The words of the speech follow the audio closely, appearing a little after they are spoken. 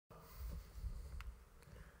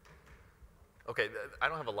Okay, I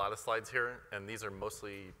don't have a lot of slides here, and these are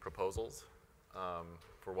mostly proposals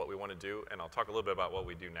for what we want to do, and I'll talk a little bit about what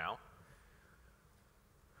we do now.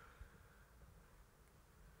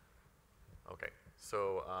 Okay,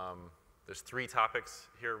 so there's 3 topics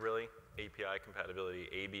here, really: API compatibility,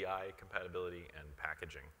 ABI compatibility, and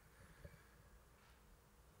packaging.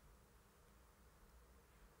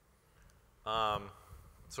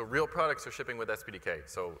 So real products are shipping with SPDK,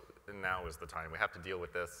 so now is the time. We have to deal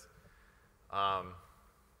with this.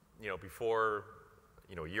 You know, before,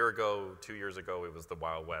 you know, a year ago, 2 years ago, it was the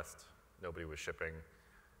Wild West. Nobody was shipping.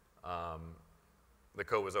 The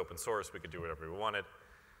code was open source. We could do whatever we wanted.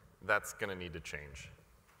 That's going to need to change.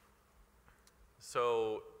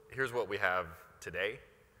 So here's what we have today.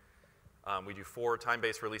 We do 4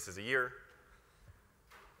 time-based releases a year.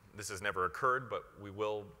 This has never occurred, but we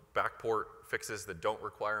will backport fixes that don't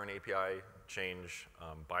require an API change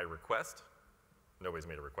by request. Nobody's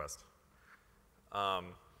made a request.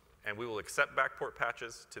 And we will accept backport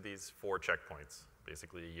patches to these 4 checkpoints,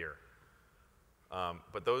 basically a year.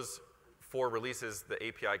 But those 4 releases, the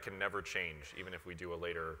API can never change, even if we do a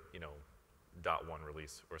later, you know, .1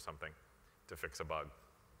 release or something to fix a bug.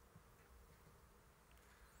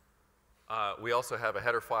 We also have a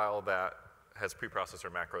header file that has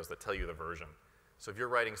preprocessor macros that tell you the version. So if you're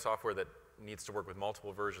writing software that needs to work with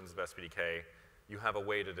multiple versions of SPDK, you have a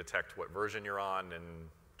way to detect what version you're on and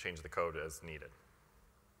change the code as needed.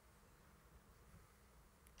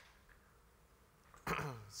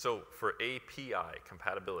 So for API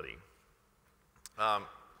compatibility,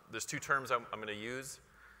 there's 2 terms I'm going to use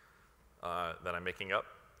that I'm making up.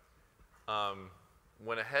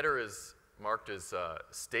 When a header is marked as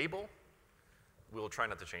stable, we will try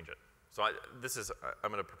not to change it. So I'm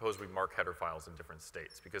going to propose we mark header files in different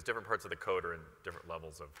states, because different parts of the code are in different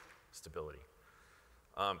levels of stability.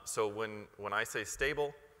 So when I say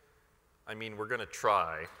stable, I mean we're going to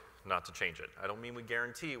try not to change it. I don't mean we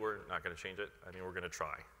guarantee we're not going to change it. I mean we're going to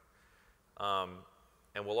try.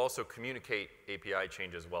 And we'll also communicate API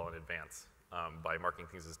changes well in advance by marking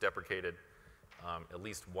things as deprecated at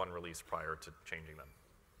least 1 release prior to changing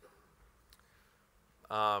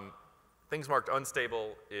them. Things marked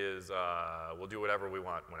unstable is we'll do whatever we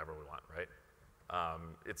want whenever we want, right?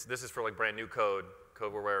 This is for like brand new code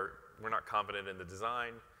where we're not confident in the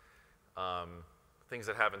design, things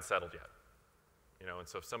that haven't settled yet. You know, and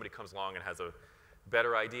so if somebody comes along and has a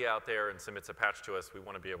better idea out there and submits a patch to us, we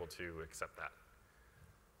want to be able to accept that.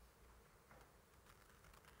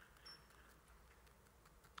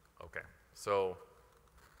 Okay, so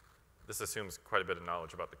this assumes quite a bit of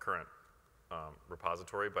knowledge about the current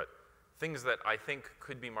repository, but things that I think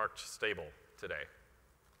could be marked stable today.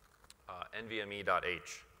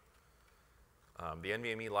 NVMe.h. The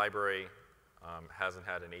NVMe library hasn't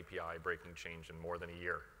had an API breaking change in more than a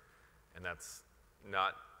year, and that's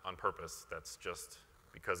not on purpose. That's just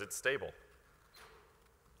because it's stable.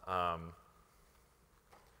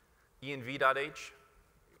 env.h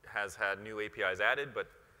has had new APIs added, but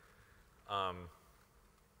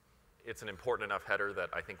it's an important enough header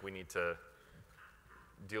that I think we need to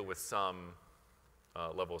deal with some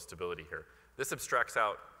level of stability here. This abstracts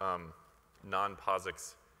out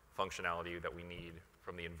non-POSIX functionality that we need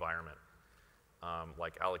from the environment,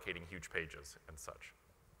 like allocating huge pages and such.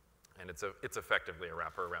 And it's effectively a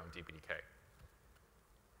wrapper around DPDK.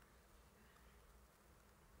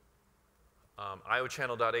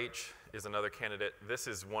 IOchannel.h is another candidate. This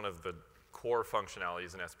is one of the core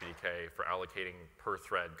functionalities in SPDK for allocating per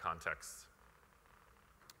thread contexts.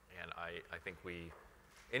 And I think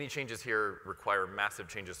any changes here require massive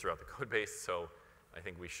changes throughout the code base, so I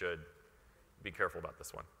think we should be careful about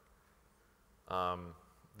this one.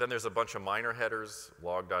 Then there's a bunch of minor headers,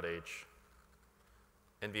 log.h,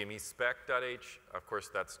 NVMe spec.h. Of course,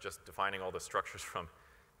 that's just defining all the structures from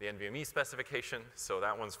the NVMe specification, so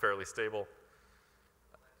that one's fairly stable.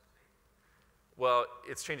 Well,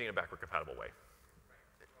 it's changing in a backward compatible way.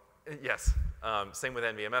 Yes, same with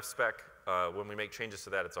NVMF spec. When we make changes to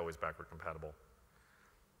that, it's always backward compatible.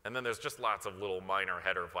 And then there's just lots of little minor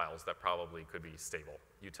header files that probably could be stable,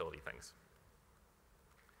 utility things.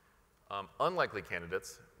 Unlikely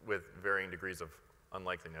candidates with varying degrees of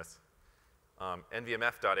unlikeliness.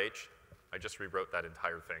 NVMF.h, I just rewrote that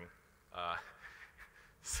entire thing.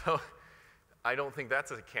 So I don't think that's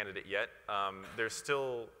a candidate yet. There's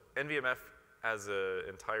still, NVMF as an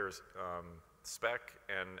entire spec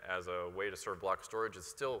and as a way to serve block storage is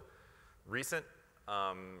still recent.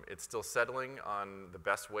 It's still settling on the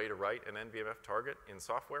best way to write an NVMF target in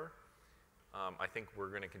software. I think we're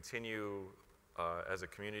going to continue as a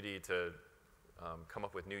community to come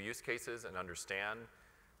up with new use cases and understand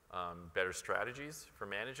better strategies for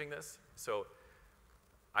managing this. So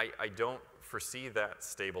I don't foresee that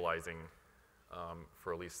stabilizing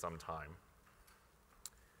for at least some time.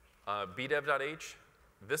 bdev.h,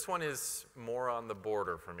 this one is more on the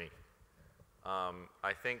border for me.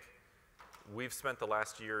 I think we've spent the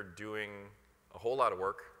last year doing a whole lot of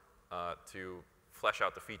work to flesh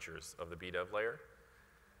out the features of the bdev layer.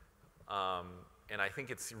 And I think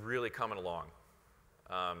it's really coming along.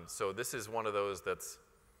 So this is one of those that's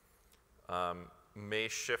may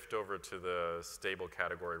shift over to the stable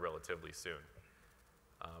category relatively soon.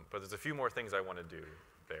 But there's a few more things I want to do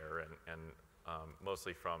there, and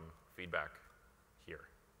mostly from feedback here.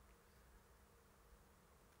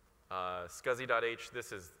 SCSI.h,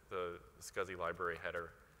 this is the SCSI library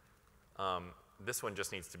header. This one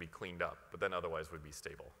just needs to be cleaned up, but then otherwise would be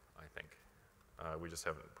stable, I think. We just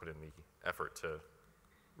haven't put in the effort to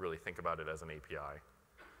really think about it as an API.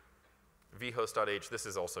 vhost.h, this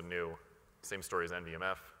is also new. Same story as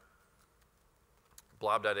NVMF.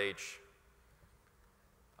 blob.h,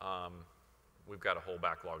 we've got a whole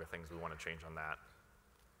backlog of things we want to change on that.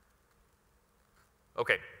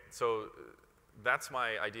 Okay, so that's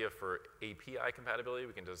my idea for API compatibility.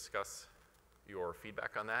 We can discuss your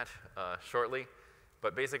feedback on that shortly.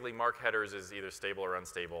 But basically, mark headers is either stable or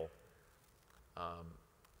unstable.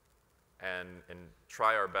 And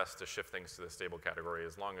try our best to shift things to the stable category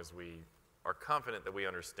as long as we are confident that we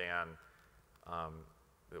understand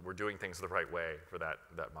that we're doing things the right way for that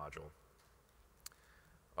module.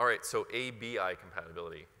 All right, so ABI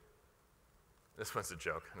compatibility. This one's a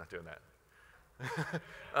joke. I'm not doing that.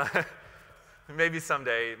 Maybe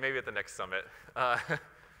someday, maybe at the next summit.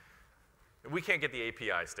 We can't get the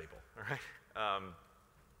API stable, all right?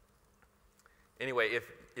 Anyway,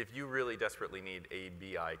 if you really desperately need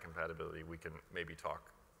ABI compatibility, we can maybe talk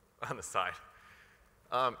on the side.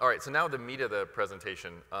 All right, so now the meat of the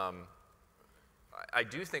presentation. I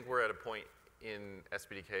do think we're at a point in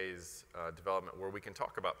SPDK's development where we can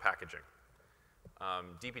talk about packaging.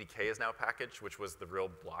 DPDK is now packaged, which was the real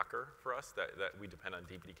blocker for us, that we depend on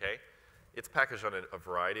DPDK. It's packaged on a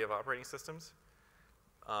variety of operating systems,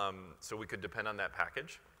 so we could depend on that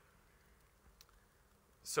package.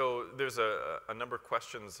 So there's a number of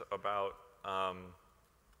questions about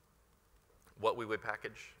what we would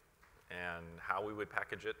package and how we would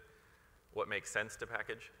package it, what makes sense to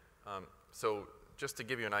package. So just to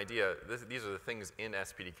give you an idea, these are the things in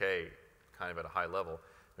SPDK kind of at a high level.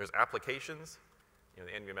 There's applications, you know,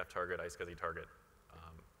 the NVMF target, iSCSI target,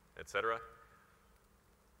 et cetera.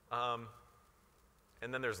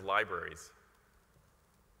 And then there's libraries.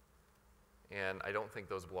 And I don't think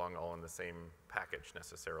those belong all in the same package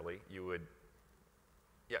necessarily. You would,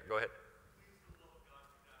 yeah, go ahead.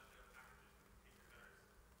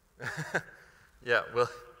 Yeah,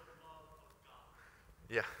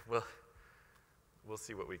 we'll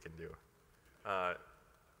see what we can do.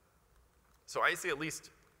 So I see at least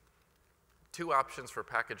two options for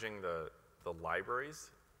packaging the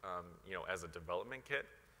libraries, you know, as a development kit.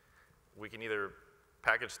 We can either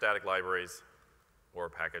package static libraries or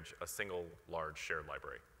package a single large shared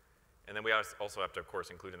library. And then we also have to, of course,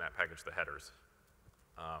 include in that package the headers.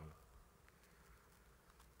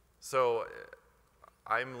 So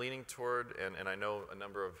I'm leaning toward, and I know a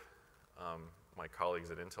number of my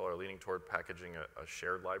colleagues at Intel are leaning toward packaging a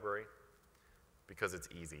shared library because it's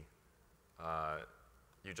easy.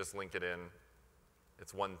 You just link it in.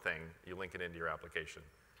 It's one thing. You link it into your application,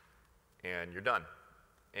 and you're done.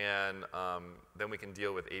 And then we can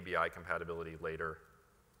deal with ABI compatibility later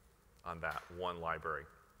on that one library.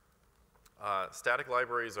 Static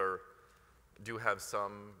libraries do have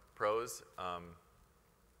some pros.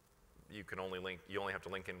 You only have to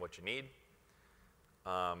link in what you need.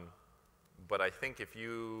 But I think if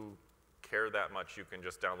you care that much, you can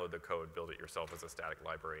just download the code, build it yourself as a static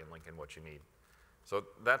library, and link in what you need. So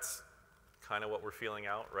that's kind of what we're feeling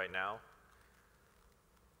out right now.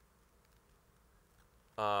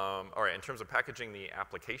 All right, in terms of packaging the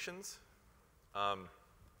applications,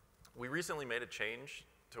 we recently made a change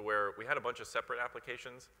to where we had a bunch of separate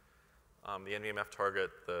applications, the NVMF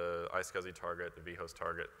target, the iSCSI target, the vhost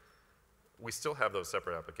target. We still have those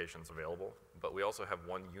separate applications available, but we also have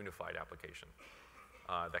one unified application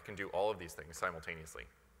that can do all of these things simultaneously.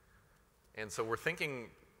 And so we're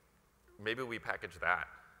thinking maybe we package that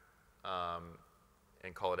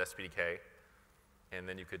and call it SPDK. And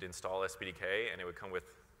then you could install SPDK, and it would come with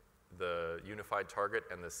the unified target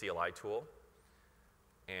and the CLI tool.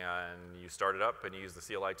 And you start it up, and you use the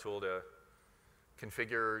CLI tool to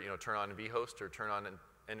configure, you know, turn on vhost or turn on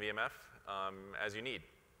NVMF as you need.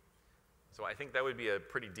 So I think that would be a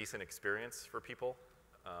pretty decent experience for people.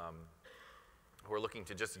 who are looking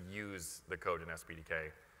to just use the code in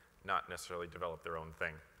SPDK, not necessarily develop their own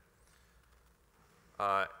thing.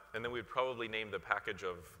 And then we'd probably name the package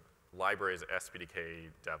of libraries SPDK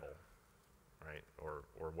Devil, right? Or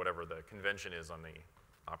whatever the convention is on the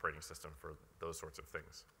operating system for those sorts of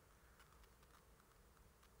things.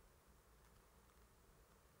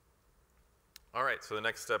 All right, so the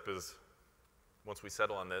next step is, once we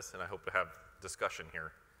settle on this, and I hope to have discussion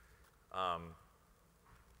here,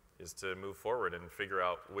 is to move forward and figure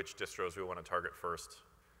out which distros we want to target first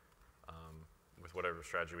with whatever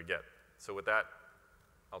strategy we get. So with that,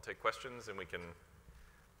 I'll take questions and we can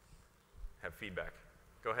have feedback.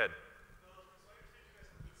 Go ahead.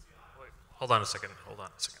 Wait, hold on a second. Hold on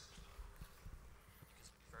a second.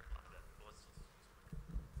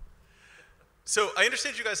 So I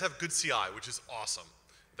understand you guys have good CI, which is awesome.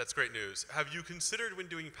 That's great news. Have you considered, when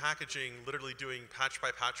doing packaging, literally doing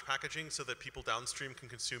patch-by-patch packaging so that people downstream can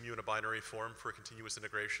consume you in a binary form for continuous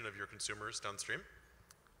integration of your consumers downstream?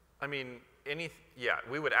 I mean, yeah,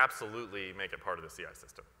 we would absolutely make it part of the CI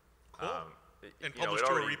system. Cool. And publish to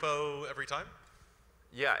a repo every time?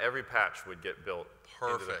 Yeah, every patch would get built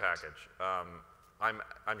into the package.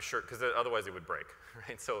 I'm sure, because otherwise it would break,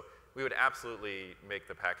 right? So we would absolutely make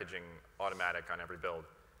the packaging automatic on every build.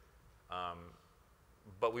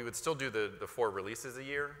 But we would still do the 4 releases a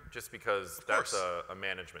year, just because that's a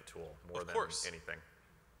management tool more than anything.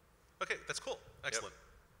 Okay, that's cool. Excellent. Yep.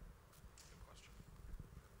 Good question.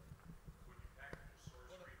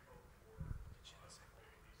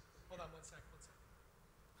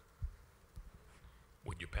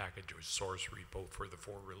 Would you package a source repo for the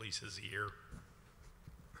 4 releases a year?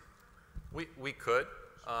 We could.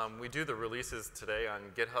 We do the releases today on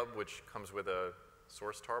GitHub, which comes with a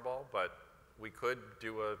source tarball, but we could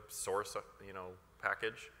do a source,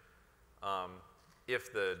 package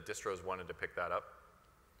if the distros wanted to pick that up.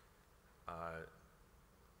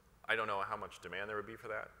 I don't know how much demand there would be for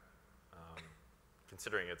that,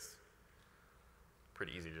 considering it's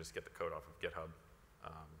pretty easy to just get the code off of GitHub.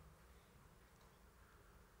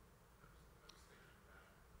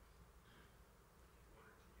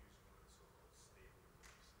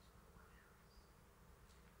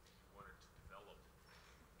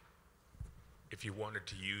 If you wanted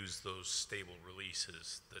to use those stable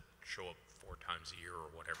releases that show up 4 times a year or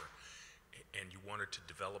whatever, and you wanted to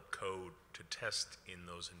develop code to test in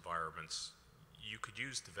those environments, you could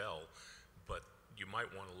use Devel, but you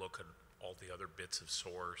might want to look at all the other bits of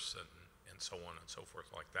source and so on and so forth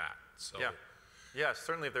like that. So yeah,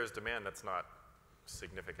 certainly if there's demand, that's not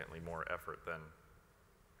significantly more effort than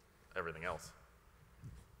everything else.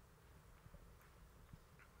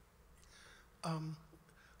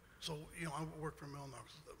 So, I work for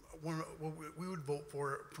Mellanox. What we would vote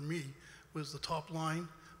for me, was the top line,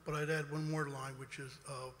 but I'd add one more line, which is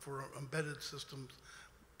for embedded systems,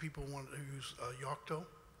 people want to use Yocto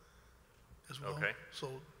as well. Okay.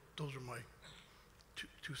 So those are my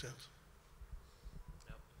two cents.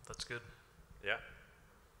 Yep, that's good. Yeah,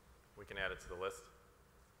 we can add it to the list.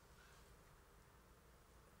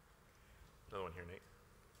 Another one here, Nate.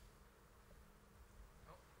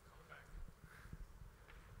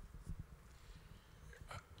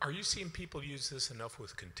 Are you seeing people use this enough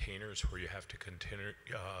with containers where you have to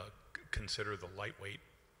consider the lightweight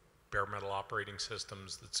bare metal operating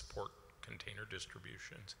systems that support container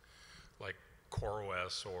distributions, like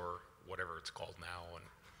CoreOS or whatever it's called now, and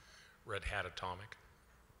Red Hat Atomic?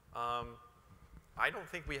 I don't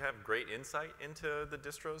think we have great insight into the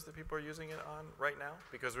distros that people are using it on right now,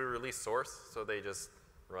 because we release source, so they just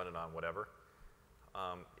run it on whatever.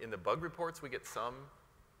 In the bug reports, we get some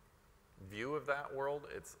view of that world.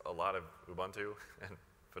 It's a lot of Ubuntu and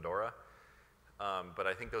Fedora, but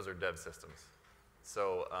I think those are dev systems.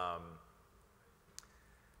 So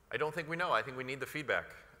I don't think we know. I think we need the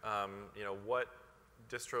feedback. What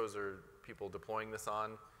distros are people deploying this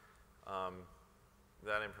on?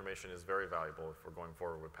 That information is very valuable if we're going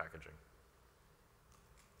forward with packaging.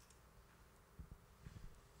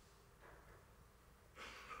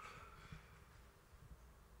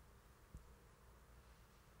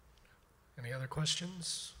 Any other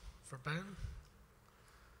questions for Ben?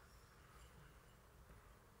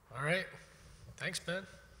 All right. Thanks, Ben.